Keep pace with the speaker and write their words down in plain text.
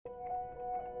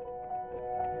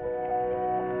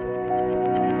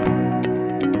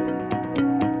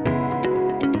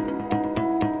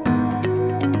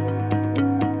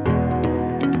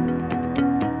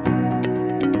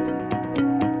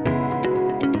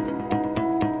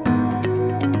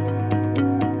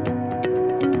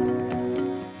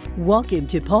Welcome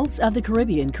to Pulse of the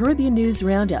Caribbean News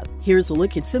Roundup. Here's a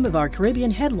look at some of our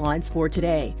Caribbean headlines for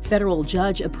today. Federal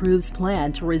judge approves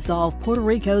plan to resolve Puerto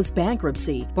Rico's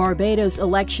bankruptcy. Barbados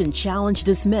election challenge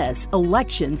dismiss.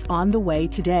 Elections on the way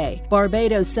today.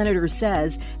 Barbados senator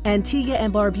says Antigua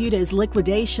and Barbuda's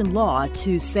liquidation law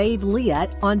to save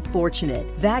Liat unfortunate.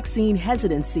 Vaccine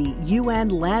hesitancy. UN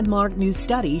landmark new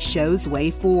study shows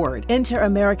way forward.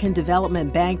 Inter-American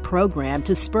Development Bank program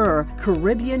to spur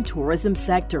Caribbean tourism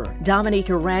sector.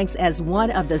 Dominica ranks as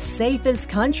one of the safest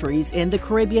countries in the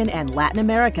Caribbean and Latin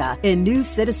America in new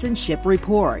citizenship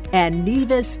report. And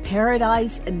Nevis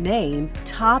Paradise named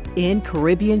top in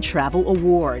Caribbean travel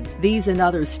awards. These and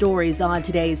other stories on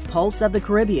today's Pulse of the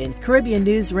Caribbean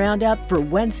News Roundup for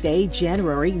Wednesday,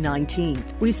 January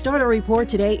 19th. We start our report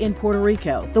today in Puerto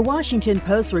Rico. The Washington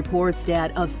Post reports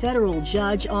that a federal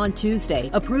judge on Tuesday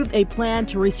approved a plan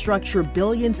to restructure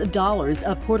billions of dollars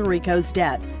of Puerto Rico's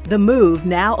debt. The move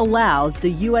now allows the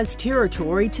U.S.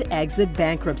 territory to exit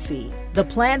bankruptcy. The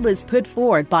plan was put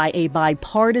forward by a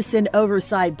bipartisan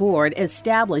oversight board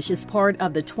established as part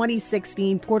of the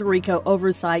 2016 Puerto Rico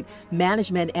Oversight,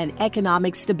 Management, and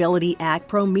Economic Stability Act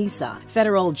PROMESA.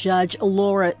 Federal Judge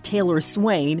Laura Taylor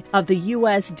Swain of the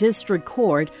U.S. District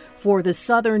Court for the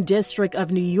Southern District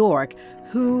of New York,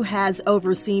 who has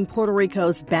overseen Puerto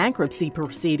Rico's bankruptcy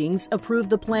proceedings, approved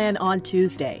the plan on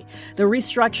Tuesday. The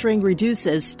restructuring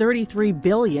reduces $33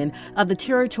 billion of the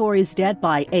territory's debt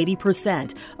by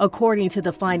 80%, according to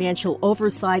the Financial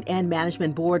Oversight and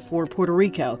Management Board for Puerto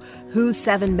Rico, whose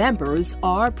 7 members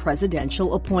are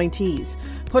presidential appointees.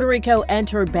 Puerto Rico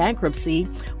entered bankruptcy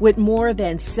with more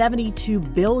than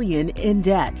 $72 billion in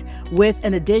debt, with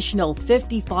an additional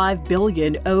 $55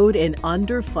 billion owed in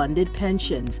underfunded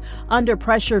pensions. Under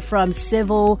pressure from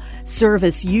civil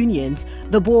service unions,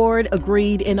 the board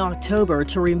agreed in October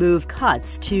to remove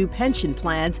cuts to pension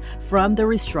plans from the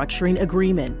restructuring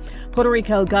agreement. Puerto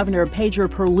Rico Governor Pedro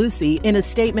Pierluisi, in a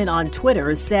statement on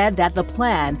Twitter, said that the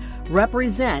plan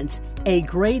represents a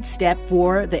great step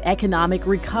for the economic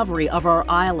recovery of our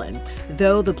island.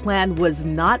 Though the plan was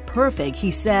not perfect,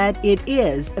 he said it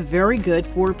is very good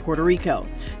for Puerto Rico.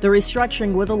 The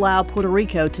restructuring would allow Puerto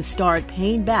Rico to start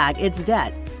paying back its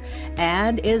debts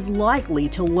and is likely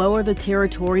to lower the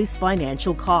territory's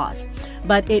financial costs.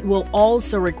 But it will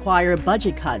also require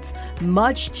budget cuts,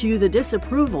 much to the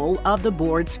disapproval of the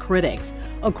board's critics.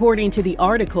 According to the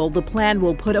article, the plan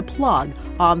will put a plug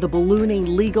on the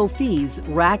ballooning legal fees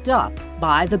racked up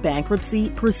by the bankruptcy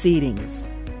proceedings.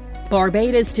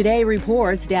 Barbados Today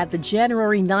reports that the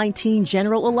January 19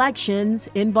 general elections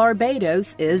in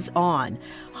Barbados is on.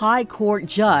 High Court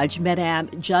Judge Madam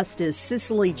Justice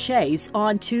Cicely Chase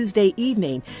on Tuesday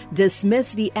evening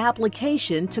dismissed the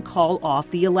application to call off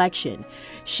the election.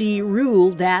 She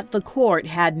ruled that the court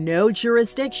had no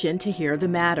jurisdiction to hear the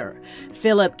matter.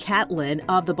 Philip Catlin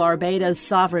of the Barbados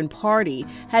Sovereign Party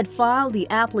had filed the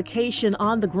application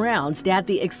on the grounds that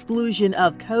the exclusion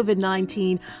of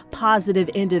COVID-19 positive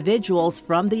individuals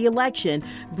from the election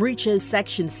breaches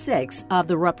Section 6 of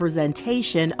the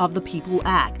Representation of the People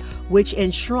Act, which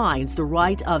enshrines the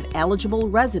right of eligible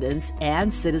residents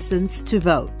and citizens to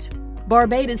vote.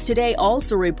 Barbados Today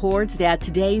also reports that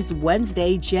today's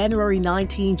Wednesday, January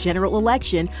 19 general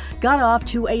election got off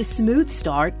to a smooth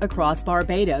start across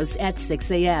Barbados at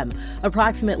 6 a.m.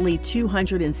 Approximately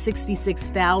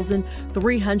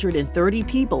 266,330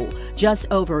 people,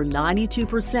 just over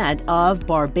 92% of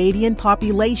Barbadian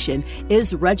population,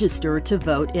 is registered to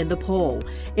vote in the poll.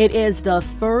 It is the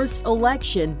first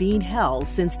election being held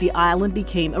since the island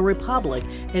became a republic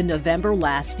in November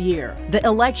last year. The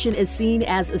election is seen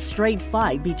as a straight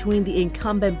fight between the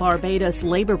incumbent Barbados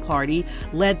Labour Party,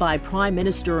 led by Prime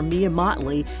Minister Mia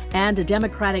Mottley, and the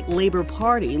Democratic Labour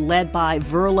Party, led by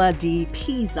Verla de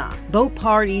Pisa. Both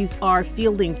parties are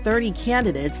fielding 30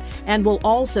 candidates and will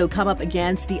also come up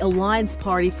against the Alliance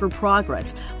Party for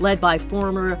Progress, led by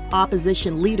former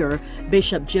opposition leader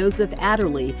Bishop Joseph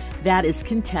Adderley, that is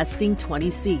contesting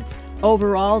 20 seats.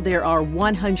 Overall, there are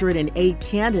 108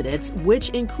 candidates, which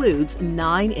includes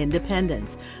 9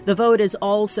 independents. The vote is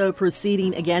also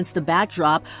proceeding against the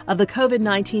backdrop of the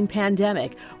COVID-19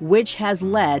 pandemic, which has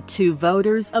led to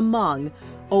voters among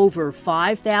over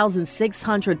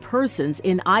 5,600 persons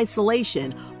in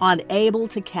isolation unable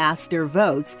to cast their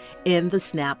votes in the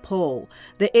SNAP poll.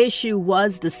 The issue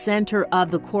was the center of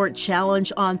the court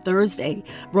challenge on Thursday,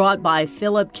 brought by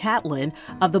Philip Catlin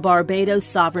of the Barbados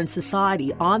Sovereign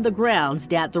Society on the grounds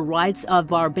that the rights of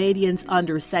Barbadians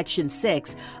under Section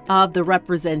 6 of the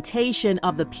Representation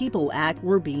of the People Act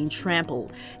were being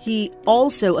trampled. He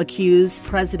also accused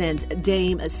President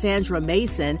Dame Sandra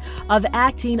Mason of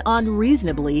acting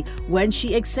unreasonably notably when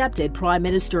she accepted Prime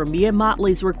Minister Mia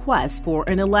Mottley's request for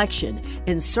an election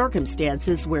in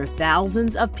circumstances where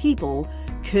thousands of people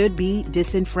could be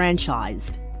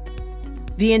disenfranchised.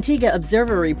 The Antigua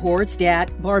Observer reports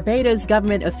that Barbados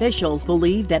government officials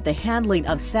believe that the handling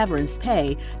of severance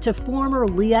pay to former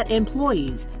Liat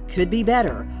employees could be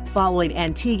better following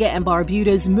Antigua and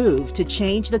Barbuda's move to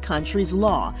change the country's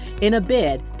law in a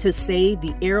bid to save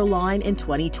the airline in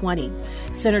 2020.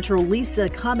 Senator Lisa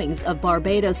Cummings of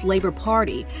Barbados Labour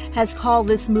Party has called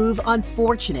this move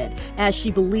unfortunate as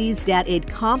she believes that it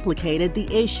complicated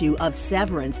the issue of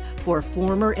severance for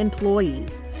former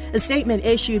employees. A statement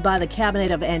issued by the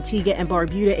Cabinet of Antigua and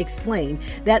Barbuda explained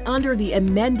that under the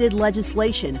amended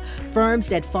legislation, firms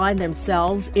that find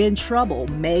themselves in trouble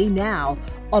may now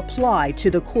apply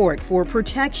to the court for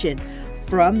protection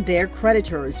from their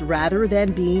creditors rather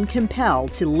than being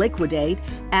compelled to liquidate,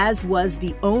 as was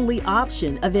the only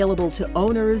option available to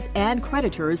owners and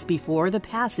creditors before the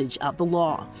passage of the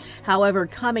law. However,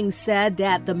 Cummings said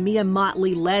that the Mia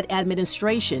Mottley-led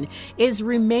administration is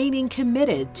remaining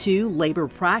committed to labor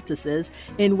practices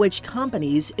in which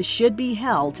companies should be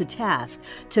held to task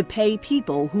to pay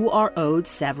people who are owed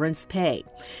severance pay.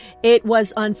 It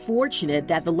was unfortunate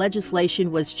that the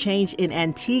legislation was changed in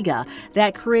Antigua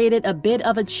that created a bit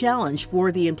of a challenge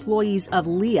for the employees of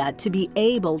Liat to be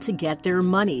able to get their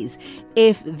monies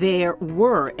if there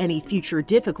were any future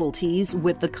difficulties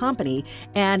with the company,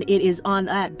 and it is on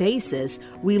that basis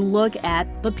we look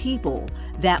at the people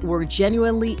that were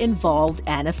genuinely involved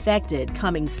and affected,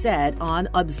 Cummings said on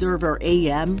Observer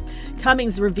AM.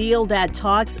 Cummings revealed that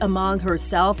talks among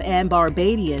herself and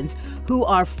Barbadians who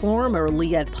are former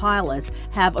Liat pilots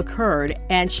have occurred,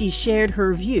 and she shared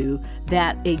her view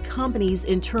that a company's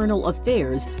internal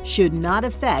affairs should not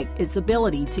affect its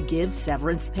ability to give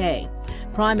severance pay.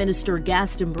 Prime Minister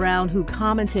Gaston Brown, who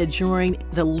commented during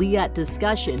the Liat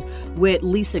discussion with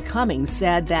Lisa Cummings,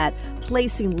 said that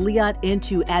placing Liat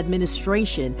into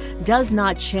administration does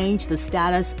not change the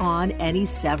status on any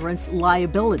severance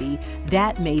liability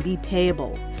that may be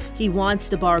payable. He wants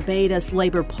the Barbados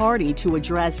Labour Party to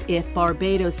address if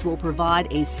Barbados will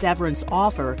provide a severance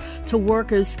offer to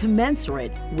workers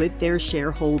commensurate with their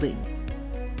shareholding.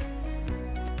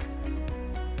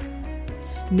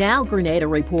 Now Grenada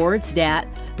reports that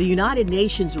the United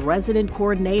Nations Resident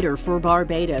Coordinator for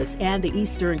Barbados and the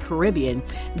Eastern Caribbean,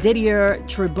 Didier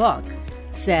Tribuc,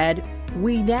 said,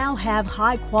 "We now have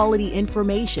high-quality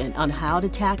information on how to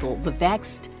tackle the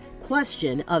vexed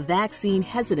question of vaccine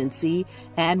hesitancy,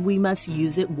 and we must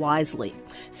use it wisely."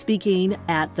 Speaking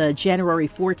at the January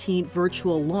 14th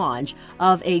virtual launch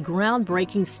of a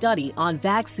groundbreaking study on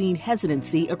vaccine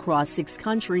hesitancy across 6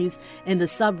 countries in the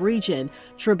sub-region,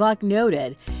 Tribuc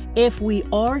noted, "If we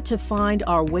are to find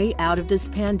our way out of this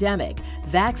pandemic,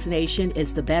 vaccination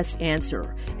is the best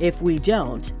answer. If we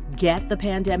don't get the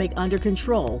pandemic under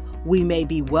control, we may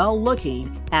be well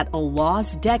looking at a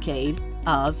lost decade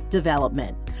of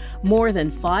development." More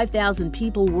than 5,000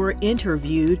 people were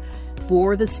interviewed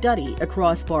for the study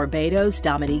across Barbados,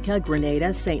 Dominica,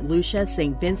 Grenada, St. Lucia,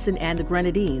 St. Vincent and the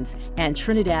Grenadines, and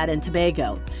Trinidad and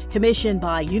Tobago, commissioned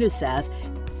by UNICEF,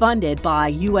 funded by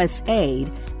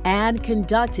USAID, and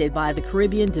conducted by the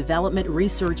Caribbean Development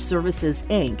Research Services,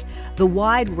 Inc. The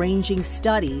wide-ranging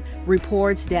study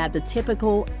reports that the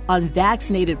typical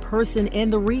unvaccinated person in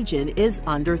the region is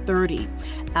under 30,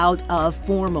 out of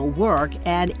formal work,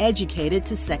 and educated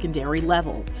to secondary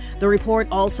level. The report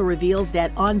also reveals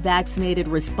that unvaccinated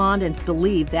respondents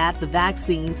believe that the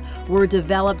vaccines were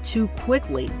developed too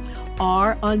quickly,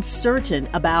 are uncertain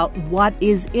about what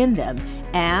is in them,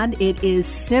 and it is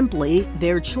simply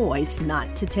their choice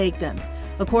not to take them.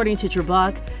 According to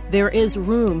Tribuc, there is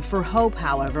room for hope,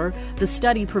 however. The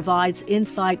study provides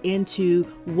insight into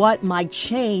what might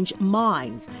change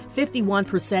minds.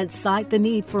 51% cite the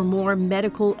need for more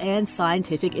medical and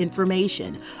scientific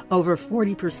information. Over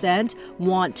 40%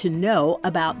 want to know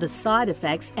about the side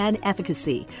effects and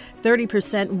efficacy.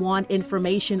 30% want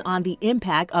information on the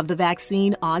impact of the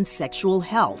vaccine on sexual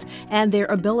health and their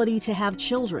ability to have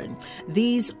children.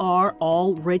 These are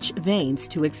all rich veins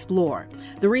to explore.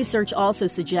 The research also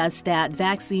suggests that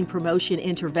vaccine promotion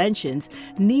interventions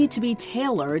need to be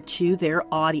tailored to their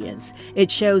audience.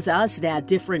 It shows us that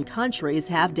different countries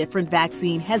have different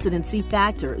vaccine hesitancy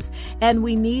factors, and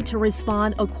we need to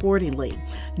respond accordingly.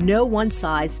 No one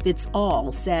size fits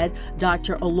all, said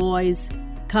Dr. Alois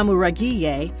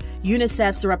Kamuragiye,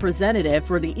 UNICEF's representative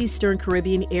for the Eastern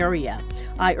Caribbean area.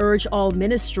 I urge all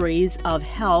ministries of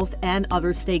health and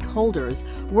other stakeholders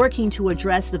working to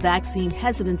address the vaccine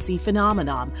hesitancy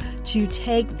phenomenon to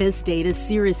take this data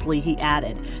seriously, he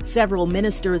added. Several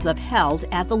ministers of health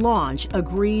at the launch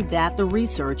agreed that the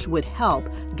research would help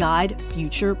guide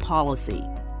future policy.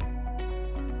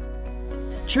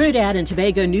 Trinidad and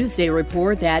Tobago Newsday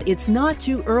report that it's not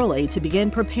too early to begin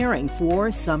preparing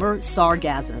for summer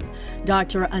sargassum.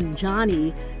 Dr.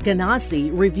 Anjani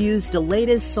Ganassi reviews the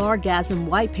latest sargassum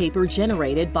white paper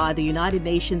generated by the United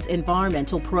Nations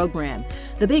Environmental Program.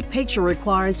 The big picture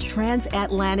requires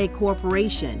transatlantic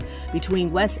cooperation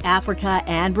between West Africa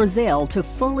and Brazil to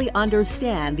fully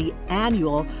understand the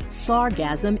annual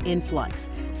sargassum influx.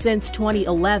 Since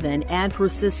 2011 and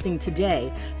persisting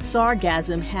today,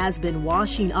 sargassum has been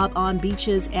washing up on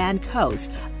beaches and coasts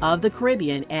of the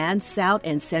Caribbean and South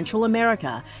and Central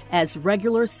America as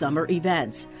regular summer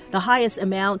events. The highest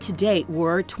amount to date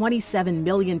were 27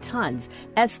 million tons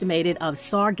estimated of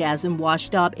sargassum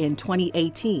washed up in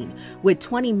 2018, with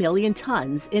 20 million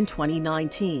tons in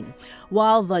 2019.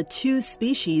 While the two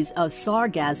species of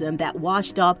sargassum that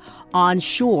washed up on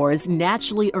shores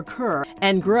naturally occur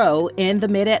and grow in the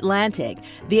mid-Atlantic,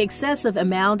 the excessive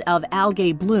amount of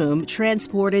algae bloom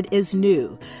transported is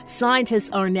new. Scientists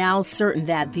are now certain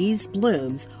that these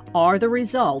blooms are the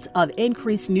result of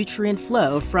increased nutrient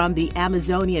flow from the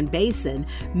Amazonian basin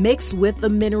mixed with the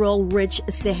mineral-rich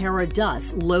Sahara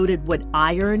dust loaded with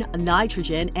iron,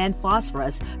 nitrogen, and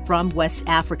phosphorus from West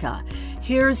Africa.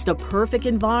 Here's the perfect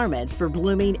environment for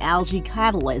blooming algae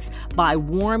catalysts by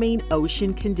warming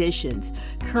ocean conditions.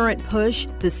 Current push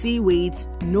the seaweeds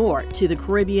north to the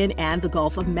Caribbean and the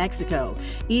Gulf of Mexico,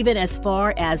 even as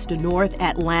far as the North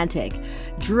Atlantic.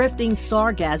 Drifting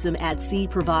sargassum at sea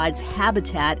provides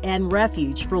habitat and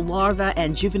refuge for larvae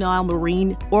and juvenile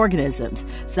marine organisms,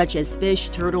 such as fish,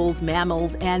 turtles,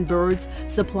 mammals, and birds,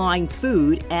 supplying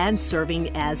food and serving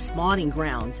as spawning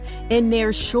grounds. In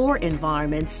near shore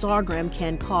environments, sargassum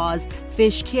can cause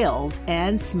fish kills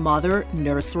and smother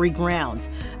nursery grounds.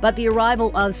 But the arrival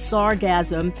of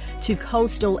sargassum to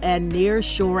coastal and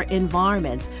near-shore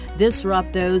environments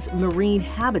disrupt those marine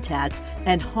habitats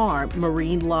and harm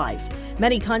marine life.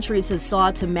 Many countries have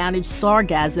sought to manage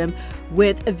sargassum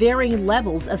with varying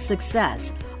levels of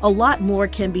success. A lot more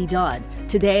can be done.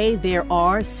 Today, there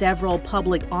are several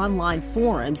public online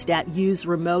forums that use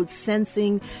remote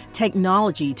sensing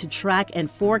technology to track and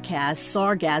forecast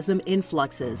sargassum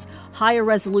influxes. Higher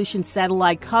resolution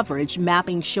satellite coverage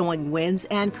mapping showing winds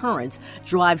and currents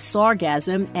drive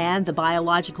sargassum, and the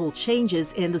biological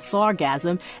changes in the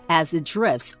sargassum as it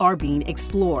drifts are being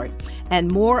explored. And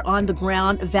more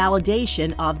on-the-ground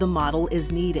validation of the model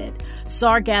is needed.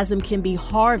 Sargassum can be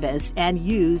harvested and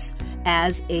used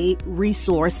as a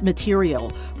resource material.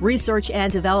 Research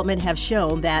and development have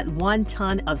shown that 1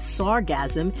 ton of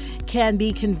sargassum can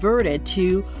be converted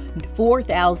to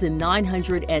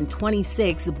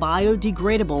 4,926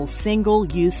 biodegradable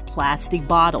single-use plastic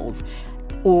bottles,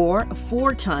 or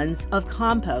 4 tons of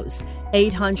compost.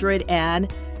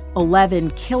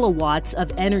 811 kilowatts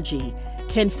of energy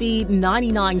can feed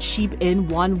 99 sheep in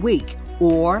 1 week,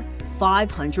 or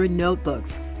 500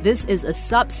 notebooks. This is a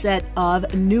subset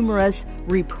of numerous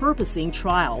repurposing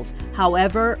trials.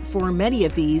 However, for many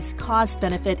of these,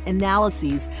 cost-benefit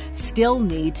analyses still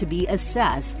need to be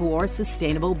assessed for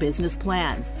sustainable business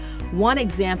plans. One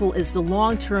example is the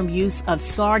long-term use of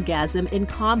sargassum in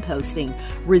composting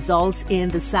results in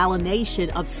the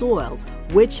salination of soils,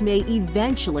 which may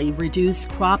eventually reduce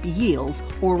crop yields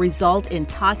or result in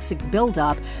toxic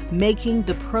buildup, making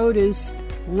the produce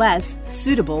less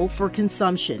suitable for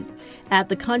consumption. At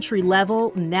the country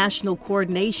level, national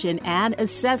coordination and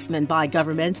assessment by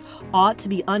governments ought to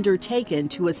be undertaken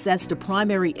to assess the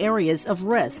primary areas of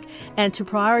risk and to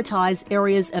prioritize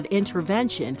areas of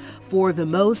intervention for the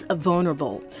most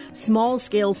vulnerable.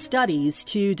 Small-scale studies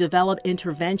to develop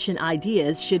intervention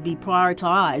ideas should be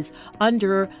prioritized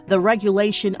under the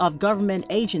regulation of government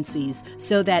agencies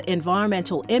so that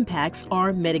environmental impacts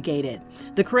are mitigated.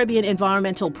 The Caribbean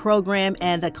Environmental Program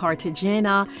and the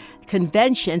Cartagena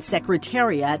Convention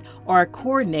Secretariat are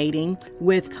coordinating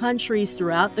with countries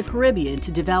throughout the Caribbean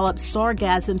to develop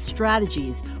sargassum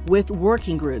strategies with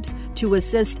working groups to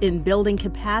assist in building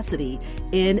capacity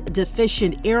in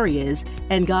deficient areas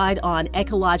and guide on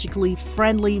ecologically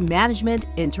friendly management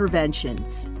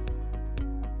interventions.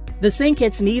 The St.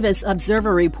 Kitts Nevis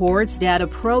Observer reports that a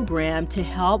program to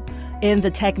help in the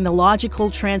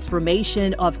technological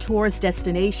transformation of tourist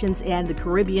destinations in the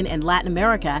Caribbean and Latin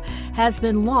America has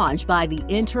been launched by the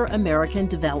Inter-American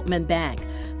Development Bank.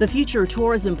 The Future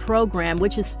Tourism Program,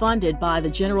 which is funded by the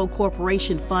General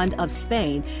Corporation Fund of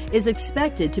Spain, is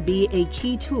expected to be a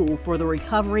key tool for the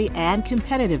recovery and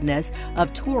competitiveness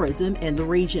of tourism in the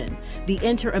region. The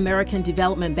Inter-American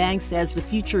Development Bank says the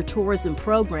Future Tourism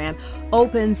Program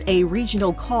opens a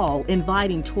regional call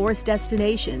inviting tourist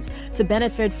destinations to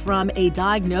benefit from a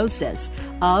diagnosis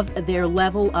of their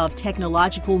level of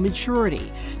technological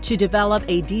maturity, to develop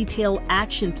a detailed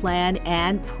action plan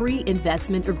and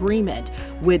pre-investment agreement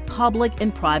with public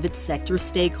and private sector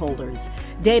stakeholders.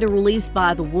 Data released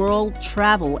by the World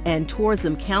Travel and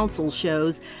Tourism Council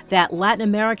shows that Latin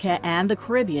America and the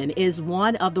Caribbean is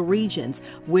one of the regions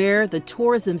where the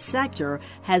tourism sector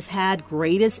has had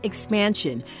greatest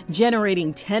expansion,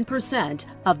 generating 10%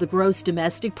 of the gross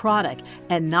domestic product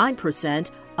and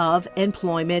 9% of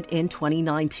employment in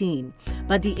 2019.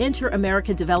 But the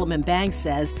Inter-American Development Bank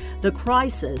says the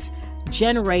crisis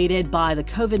generated by the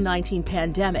COVID-19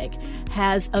 pandemic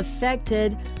has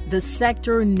affected the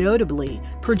sector notably,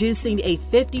 producing a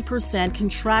 50%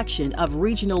 contraction of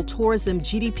regional tourism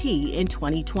GDP in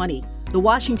 2020. The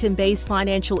Washington-based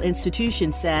financial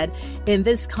institution said, in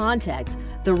this context,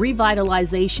 the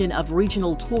revitalization of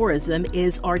regional tourism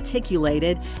is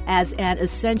articulated as an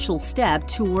essential step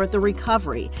toward the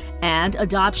recovery and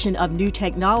adoption of new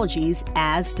technologies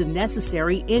as the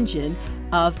necessary engine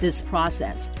of this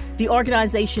process. The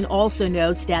organization also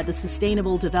notes that the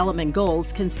Sustainable Development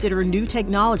Goals consider new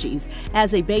technologies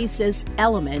as a basis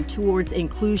element towards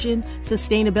inclusion,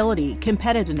 sustainability,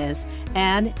 competitiveness,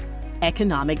 and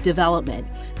economic development.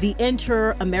 The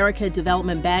Inter-America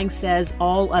Development Bank says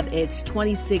all of its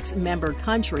 26 member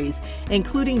countries,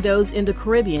 including those in the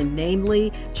Caribbean,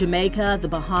 namely Jamaica, the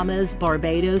Bahamas,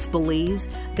 Barbados, Belize,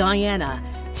 Guyana,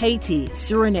 Haiti,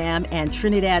 Suriname, and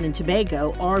Trinidad and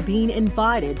Tobago, are being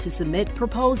invited to submit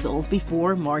proposals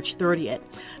before March 30th.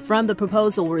 From the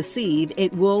proposal received,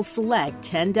 it will select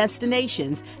 10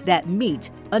 destinations that meet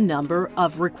a number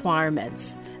of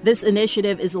requirements. This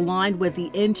initiative is aligned with the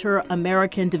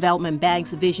Inter-American Development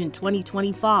Bank's Vision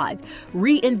 2025,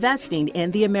 Reinvesting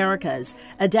in the Americas,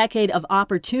 a decade of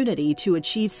opportunity to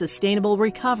achieve sustainable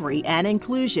recovery and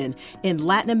inclusion in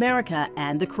Latin America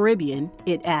and the Caribbean,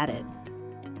 it added.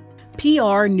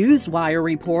 PR Newswire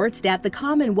reports that the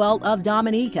Commonwealth of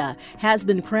Dominica has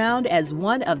been crowned as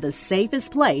one of the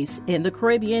safest places in the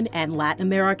Caribbean and Latin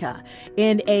America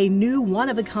in a new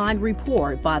one-of-a-kind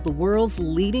report by the world's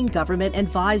leading government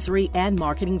advisory and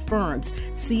marketing firms,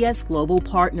 CS Global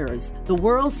Partners. The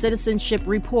World Citizenship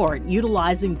Report,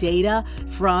 utilizing data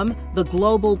from the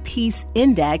Global Peace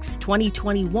Index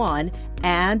 2021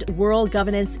 and World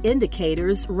Governance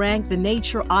Indicators, ranked the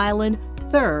Nature Island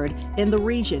third in the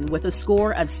region with a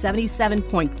score of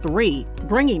 77.3,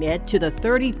 bringing it to the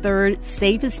 33rd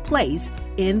safest place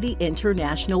in the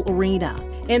international arena.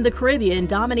 In the Caribbean,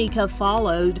 Dominica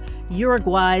followed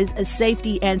Uruguay's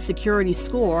safety and security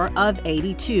score of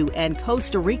 82 and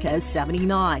Costa Rica's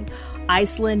 79.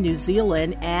 Iceland, New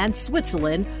Zealand, and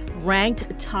Switzerland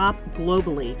ranked top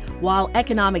globally, while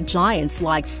economic giants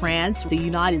like France, the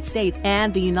United States,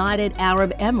 and the United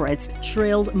Arab Emirates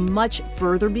trailed much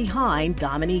further behind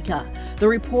Dominica. The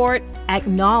report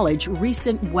acknowledged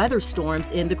recent weather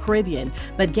storms in the Caribbean,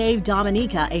 but gave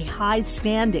Dominica a high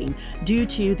standing due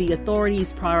to the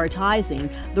authorities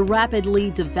prioritizing the rapidly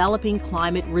developing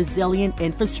climate-resilient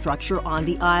infrastructure on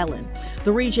the island.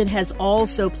 The region has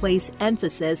also placed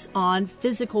emphasis on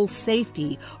physical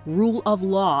safety, rule of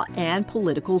law, and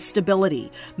political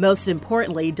stability. Most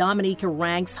importantly, Dominica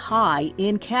ranks high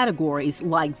in categories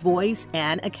like voice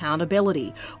and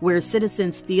accountability, where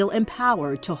citizens feel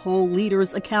empowered to hold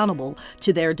leaders accountable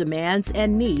to their demands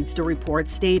and needs, the report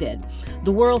stated.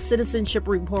 The World Citizenship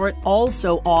Report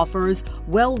also offers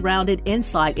well-rounded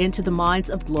insight into the minds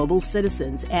of global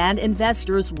citizens and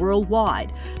investors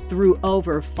worldwide through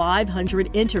over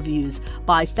 500 interviews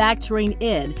by factoring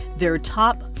in their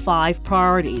top 5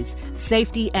 priorities: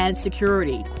 safety and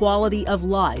security, quality of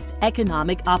life,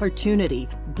 economic opportunity,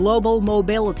 global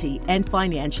mobility, and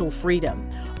financial freedom.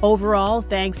 Overall,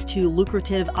 thanks to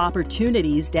lucrative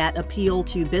opportunities that appeal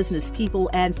to business people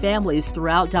and families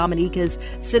throughout Dominica's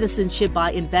Citizenship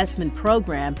by Investment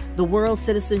program, the World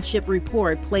Citizenship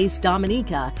Report placed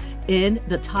Dominica in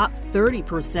the top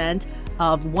 30%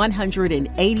 of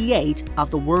 188 of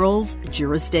the world's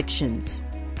jurisdictions.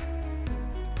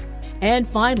 And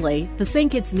finally, the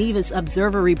St. Kitts Nevis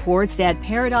Observer reports that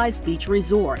Paradise Beach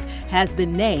Resort has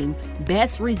been named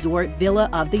Best Resort Villa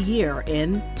of the Year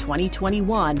in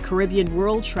 2021 Caribbean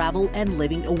World Travel and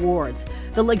Living Awards.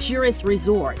 The luxurious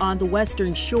resort on the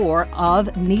western shore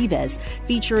of Nevis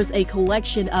features a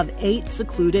collection of 8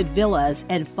 secluded villas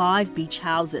and 5 beach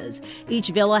houses. Each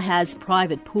villa has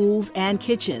private pools and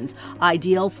kitchens,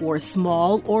 ideal for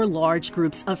small or large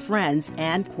groups of friends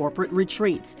and corporate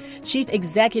retreats. Chief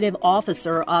Executive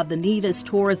Officer of the Nevis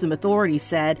Tourism Authority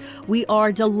said, "We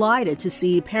are delighted to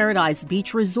see Paradise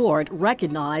Beach Resort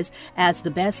recognized as the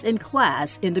best in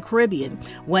class in the Caribbean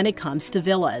when it comes to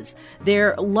villas.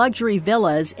 Their luxury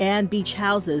villas and beach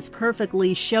houses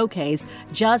perfectly showcase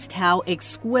just how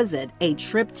exquisite a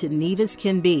trip to Nevis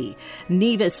can be."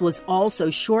 Nevis was also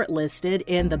shortlisted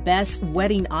in the Best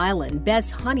Wedding Island,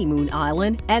 Best Honeymoon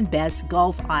Island, and Best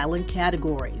Gulf Island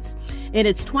categories. In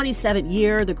its 27th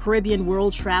year, the Caribbean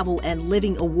World Travel and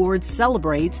Living Awards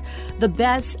celebrates the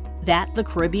best that the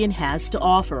Caribbean has to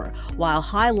offer, while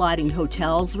highlighting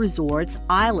hotels, resorts,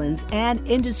 islands, and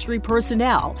industry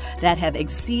personnel that have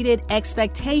exceeded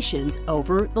expectations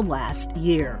over the last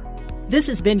year. This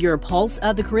has been your Pulse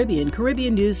of the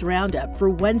Caribbean News Roundup for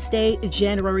Wednesday,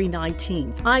 January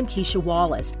 19th. I'm Keisha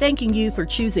Wallace, thanking you for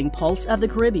choosing Pulse of the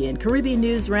Caribbean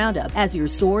News Roundup as your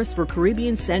source for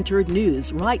Caribbean-centered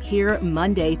news right here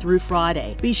Monday through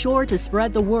Friday. Be sure to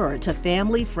spread the word to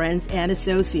family, friends, and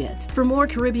associates. For more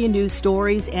Caribbean news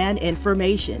stories and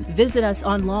information, visit us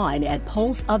online at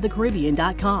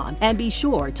pulseofthecaribbean.com and be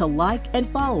sure to like and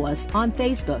follow us on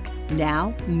Facebook,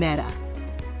 now Meta.